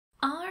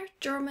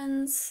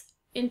Germans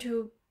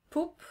into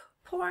poop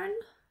porn?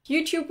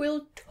 YouTube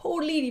will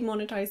totally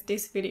demonetize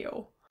this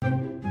video.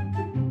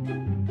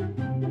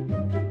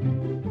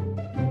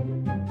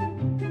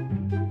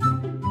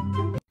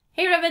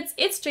 Hey rabbits,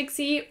 it's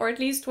Trixie, or at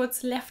least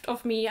what's left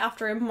of me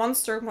after a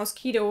monster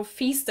mosquito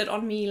feasted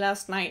on me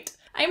last night.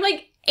 I'm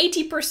like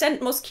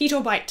 80% mosquito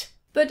bite.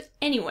 But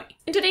anyway,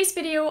 in today's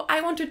video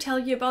I want to tell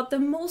you about the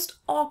most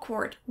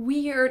awkward,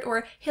 weird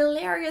or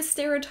hilarious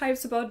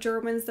stereotypes about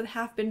Germans that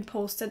have been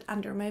posted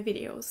under my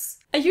videos.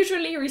 I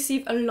usually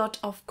receive a lot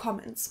of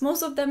comments,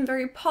 most of them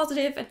very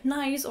positive and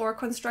nice or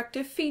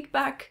constructive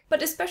feedback,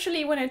 but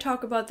especially when I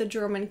talk about the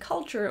German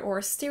culture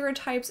or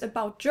stereotypes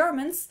about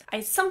Germans,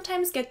 I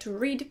sometimes get to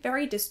read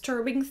very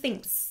disturbing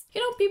things. You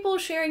know, people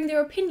sharing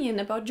their opinion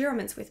about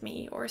Germans with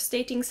me, or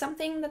stating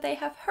something that they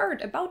have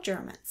heard about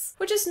Germans,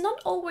 which is not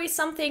always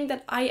something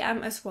that I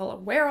am as well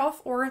aware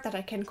of or that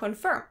I can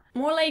confirm.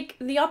 More like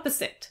the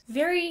opposite.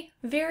 Very,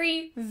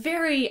 very,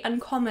 very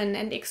uncommon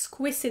and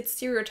exquisite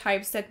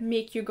stereotypes that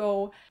make you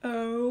go,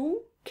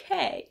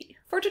 okay.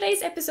 For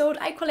today's episode,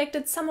 I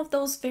collected some of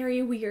those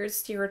very weird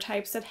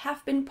stereotypes that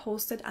have been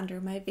posted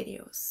under my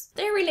videos.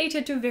 They're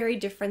related to very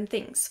different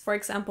things, for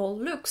example,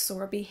 looks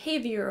or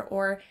behavior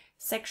or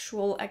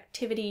sexual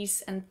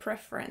activities and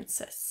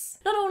preferences.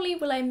 Not only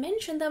will I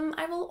mention them,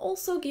 I will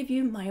also give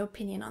you my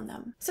opinion on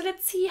them. So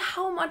let's see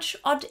how much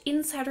odd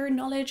insider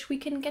knowledge we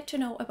can get to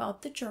know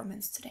about the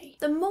Germans today.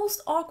 The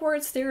most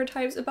awkward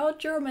stereotypes about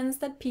Germans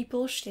that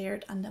people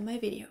shared under my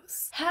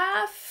videos.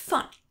 Have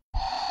fun!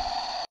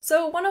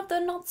 So one of the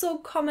not so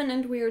common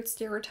and weird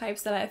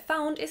stereotypes that I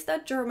found is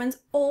that Germans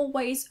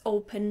always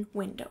open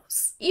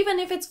windows. Even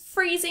if it's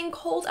freezing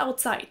cold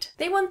outside,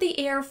 they want the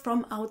air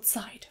from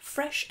outside,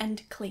 fresh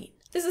and clean.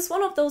 This is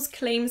one of those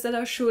claims that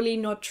are surely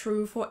not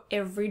true for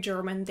every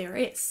German there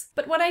is.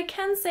 But what I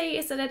can say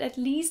is that it at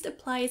least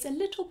applies a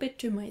little bit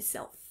to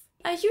myself.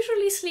 I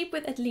usually sleep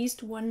with at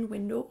least one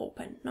window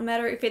open, no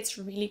matter if it's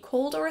really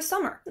cold or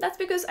summer. That's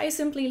because I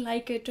simply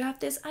like it to have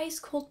this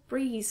ice-cold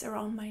breeze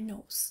around my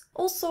nose.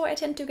 Also, I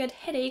tend to get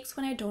headaches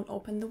when I don't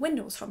open the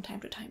windows from time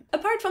to time.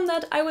 Apart from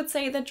that, I would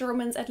say that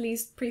Germans at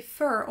least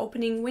prefer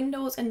opening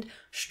windows and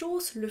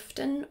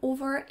Stoßlüften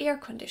over air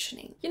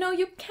conditioning. You know,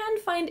 you can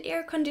find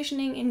air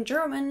conditioning in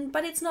German,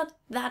 but it's not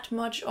that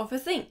much of a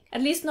thing.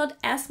 At least not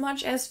as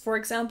much as, for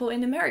example,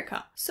 in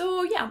America.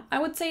 So yeah, I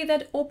would say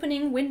that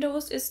opening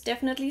windows is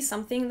definitely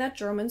something that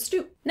Germans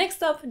do.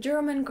 Next up,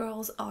 German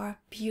girls are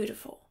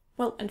beautiful.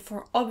 Well, and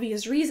for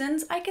obvious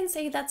reasons, I can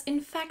say that's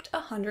in fact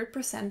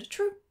 100%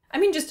 true. I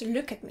mean, just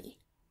look at me.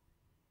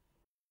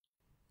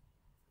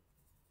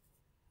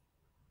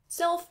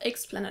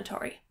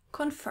 Self-explanatory.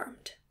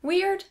 Confirmed.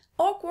 Weird,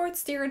 awkward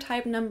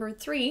stereotype number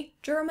 3,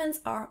 Germans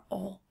are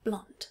all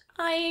blonde.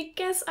 I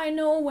guess I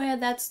know where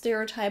that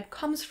stereotype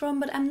comes from,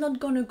 but I'm not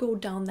gonna go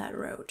down that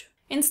road.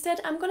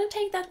 Instead, I'm gonna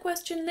take that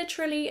question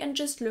literally and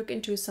just look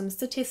into some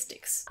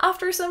statistics.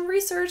 After some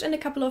research and a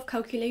couple of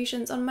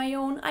calculations on my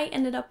own, I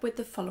ended up with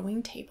the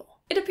following table.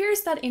 It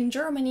appears that in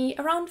Germany,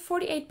 around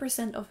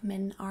 48% of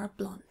men are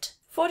blonde.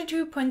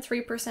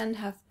 42.3%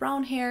 have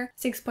brown hair,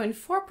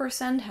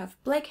 6.4% have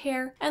black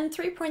hair, and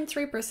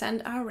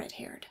 3.3% are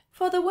red-haired.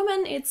 For the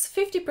women, it's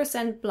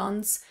 50%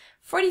 blondes,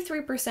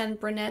 43%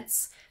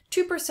 brunettes,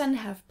 2%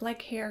 have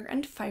black hair,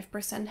 and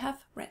 5%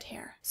 have red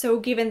hair. So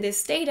given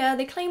this data,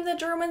 the claim that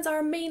Germans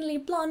are mainly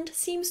blonde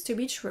seems to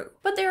be true.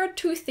 But there are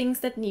two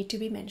things that need to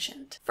be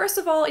mentioned. First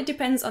of all, it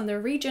depends on the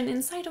region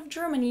inside of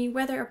Germany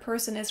whether a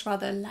person is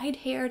rather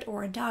light-haired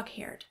or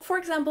dark-haired. For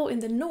example, in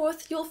the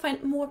north, you'll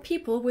find more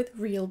people with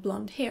real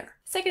blonde hair.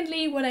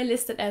 Secondly, what I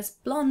listed as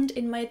blonde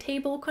in my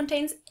table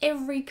contains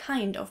every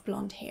kind of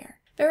blonde hair.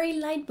 Very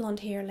light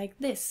blonde hair like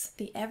this,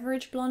 the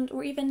average blonde,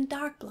 or even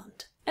dark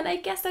blonde. And I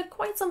guess that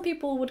quite some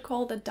people would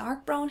call the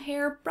dark brown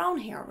hair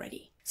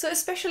already. So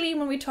especially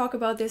when we talk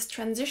about this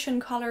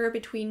transition color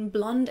between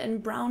blonde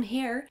and brown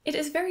hair, it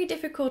is very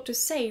difficult to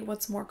say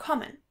what's more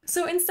common.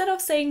 So instead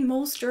of saying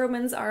most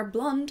Germans are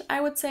blonde, I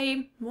would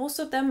say most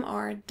of them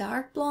are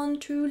dark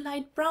blonde to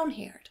light brown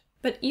haired.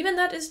 But even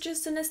that is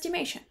just an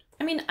estimation.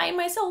 I mean, I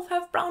myself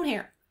have brown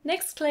hair.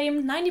 Next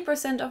claim,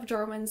 90% of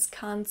Germans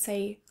can't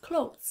say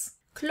clothes.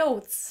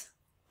 Clothes.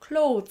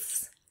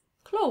 Clothes.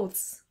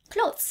 Clothes.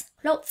 Clothes.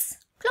 Clothes.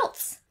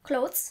 Clothes,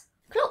 clothes,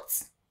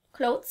 clothes,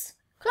 clothes,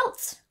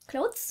 clothes,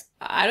 clothes.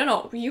 I don't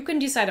know, you can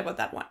decide about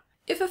that one.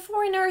 If a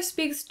foreigner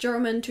speaks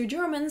German to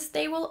Germans,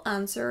 they will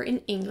answer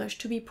in English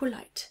to be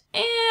polite.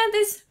 And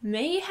this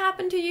may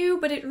happen to you,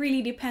 but it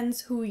really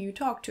depends who you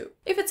talk to.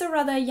 If it's a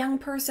rather young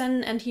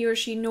person and he or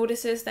she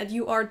notices that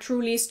you are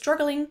truly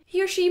struggling,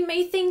 he or she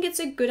may think it's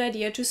a good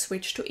idea to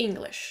switch to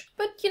English.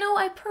 But you know,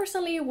 I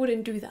personally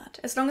wouldn't do that,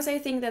 as long as I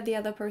think that the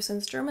other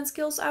person's German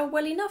skills are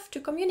well enough to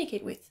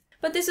communicate with.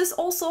 But this is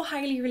also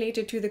highly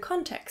related to the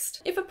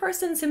context. If a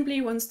person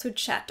simply wants to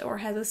chat or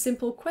has a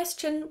simple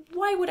question,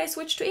 why would I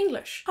switch to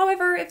English?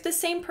 However, if the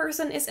same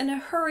person is in a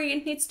hurry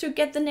and needs to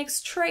get the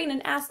next train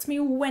and asks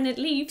me when it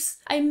leaves,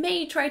 I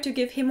may try to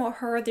give him or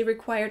her the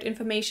required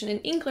information in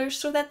English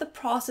so that the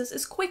process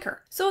is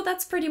quicker. So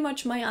that's pretty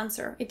much my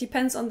answer. It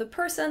depends on the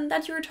person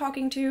that you're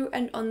talking to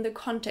and on the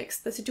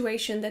context, the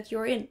situation that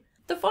you're in.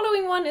 The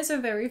following one is a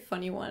very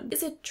funny one.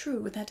 Is it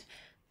true that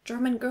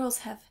German girls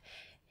have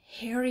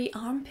hairy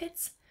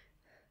armpits?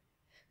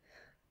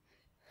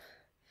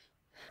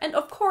 And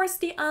of course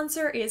the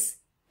answer is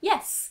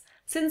yes,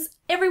 since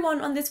everyone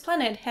on this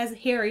planet has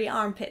hairy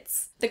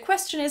armpits. The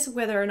question is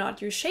whether or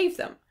not you shave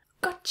them.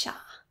 Gotcha!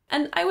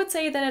 And I would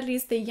say that at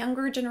least the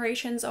younger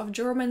generations of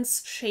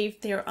Germans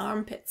shave their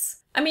armpits.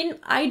 I mean,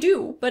 I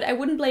do, but I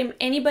wouldn't blame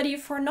anybody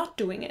for not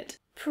doing it.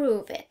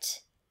 Prove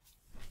it.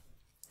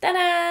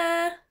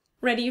 Ta-da!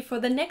 Ready for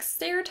the next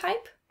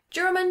stereotype?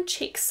 German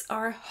chicks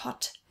are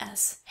hot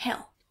as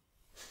hell.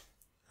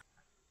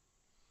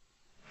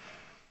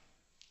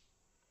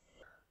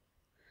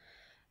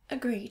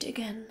 Agreed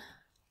again.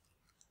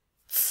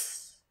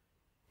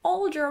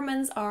 All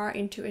Germans are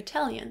into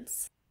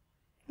Italians.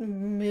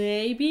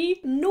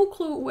 Maybe. No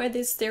clue where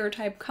this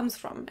stereotype comes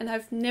from, and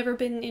I've never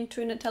been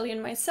into an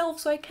Italian myself,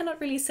 so I cannot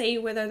really say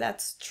whether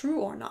that's true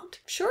or not.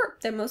 Sure,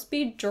 there must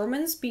be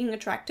Germans being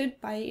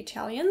attracted by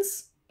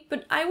Italians,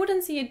 but I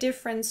wouldn't see a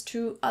difference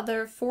to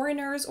other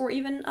foreigners or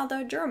even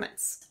other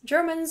Germans.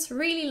 Germans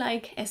really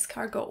like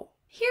escargot.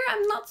 Here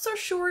I'm not so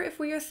sure if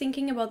we are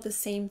thinking about the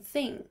same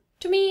thing.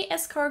 To me,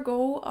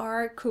 escargot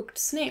are cooked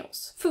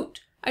snails.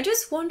 Food. I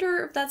just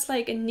wonder if that's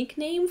like a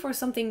nickname for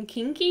something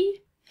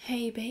kinky?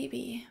 Hey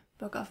baby,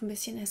 Bock auf ein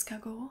bisschen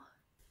escargot?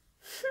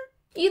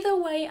 Either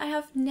way, I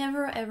have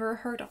never ever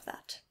heard of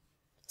that.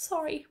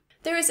 Sorry.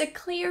 There is a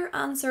clear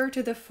answer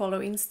to the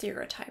following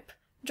stereotype.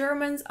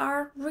 Germans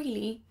are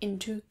really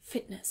into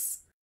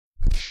fitness.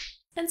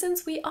 And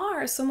since we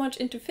are so much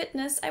into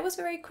fitness, I was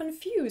very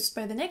confused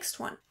by the next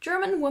one.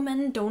 German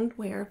women don't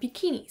wear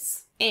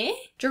bikinis. Eh?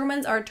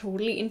 Germans are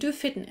totally into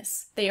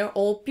fitness. They are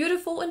all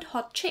beautiful and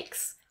hot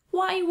chicks.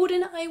 Why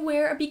wouldn't I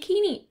wear a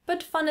bikini?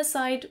 But fun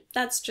aside,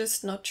 that's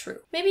just not true.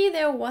 Maybe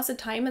there was a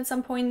time at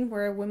some point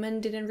where women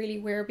didn't really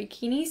wear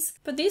bikinis,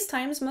 but these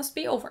times must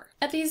be over.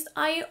 At least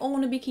I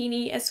own a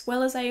bikini as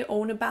well as I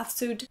own a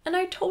bathsuit, and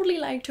I totally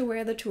like to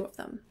wear the two of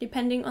them,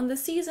 depending on the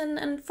season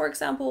and, for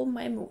example,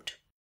 my mood.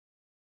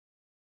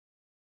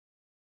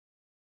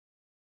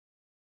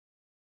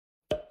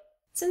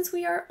 Since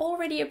we are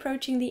already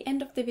approaching the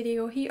end of the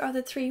video, here are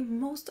the 3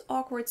 most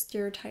awkward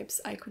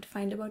stereotypes I could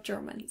find about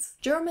Germans.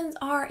 Germans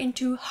are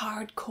into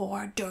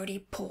hardcore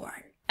dirty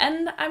porn.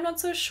 And I'm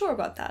not so sure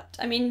about that.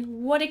 I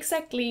mean, what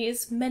exactly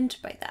is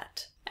meant by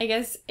that? I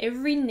guess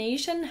every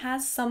nation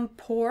has some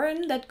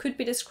porn that could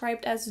be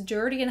described as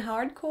dirty and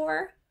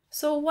hardcore.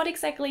 So what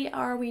exactly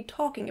are we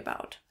talking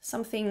about?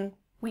 Something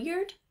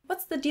weird?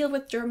 What's the deal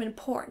with German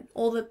porn?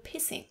 All the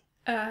pissing.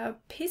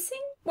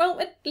 Pissing? Well,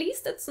 at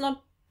least it's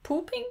not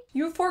pooping?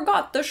 You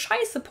forgot the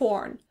Scheiße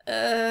porn.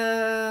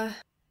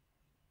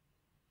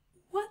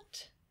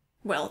 What?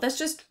 Well, that's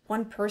just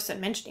one person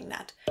mentioning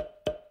that.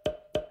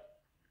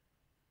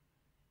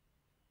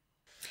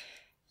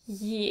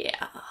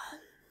 Yeah.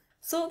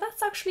 So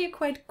that's actually a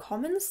quite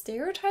common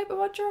stereotype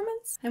about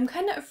Germans. I'm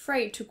kind of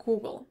afraid to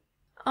Google.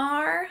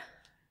 Are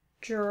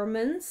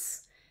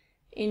Germans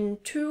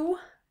into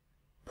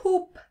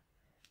poop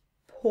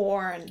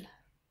porn?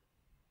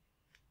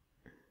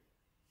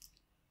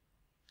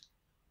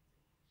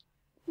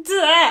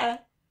 Duh.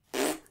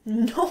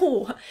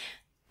 No,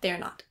 they're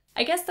not.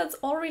 I guess that's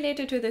all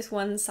related to this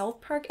one South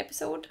Park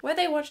episode where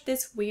they watched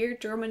this weird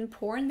German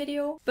porn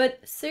video. But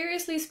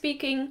seriously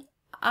speaking,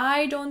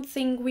 I don't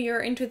think we are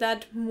into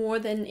that more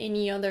than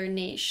any other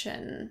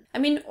nation. I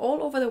mean,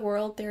 all over the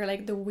world they're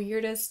like the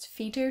weirdest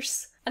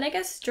fetishes. And I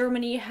guess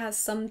Germany has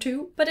some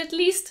too, but at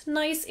least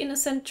nice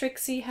innocent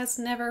Trixie has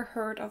never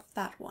heard of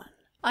that one.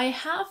 I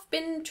have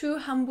been to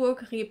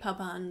Hamburg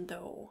Reeperbahn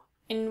though.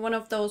 In one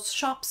of those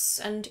shops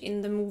and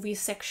in the movie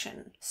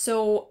section.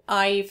 So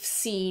I've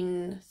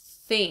seen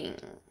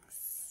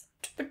things.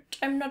 But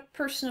I'm not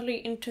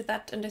personally into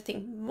that, and I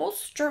think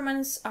most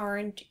Germans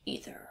aren't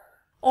either.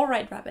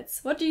 Alright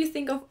rabbits, what do you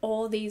think of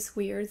all these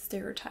weird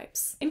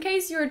stereotypes? In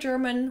case you're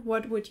German,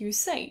 what would you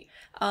say?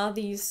 Are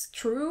these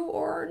true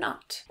or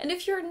not? And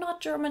if you're not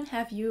German,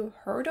 have you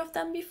heard of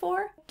them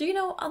before? Do you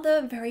know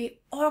other very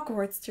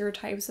awkward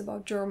stereotypes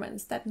about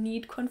Germans that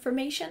need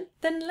confirmation?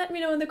 Then let me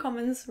know in the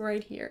comments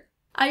right here.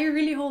 I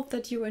really hope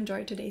that you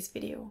enjoyed today's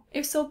video.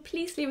 If so,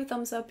 please leave a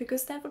thumbs up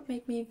because that would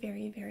make me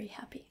very, very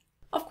happy.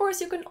 Of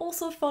course, you can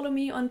also follow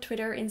me on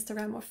Twitter,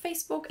 Instagram or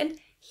Facebook, and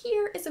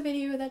here is a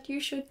video that you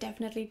should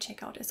definitely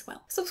check out as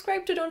well.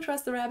 Subscribe to Don't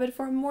Trust the Rabbit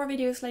for more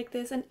videos like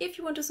this, and if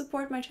you want to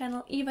support my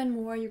channel even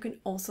more, you can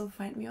also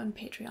find me on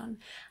Patreon.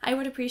 I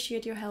would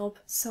appreciate your help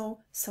so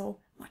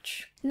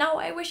much. Now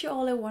I wish you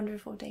all a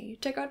wonderful day.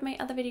 Check out my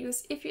other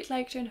videos if you'd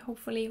like to, and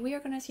hopefully we are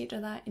gonna see each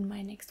other in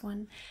my next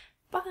one.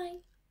 Bye!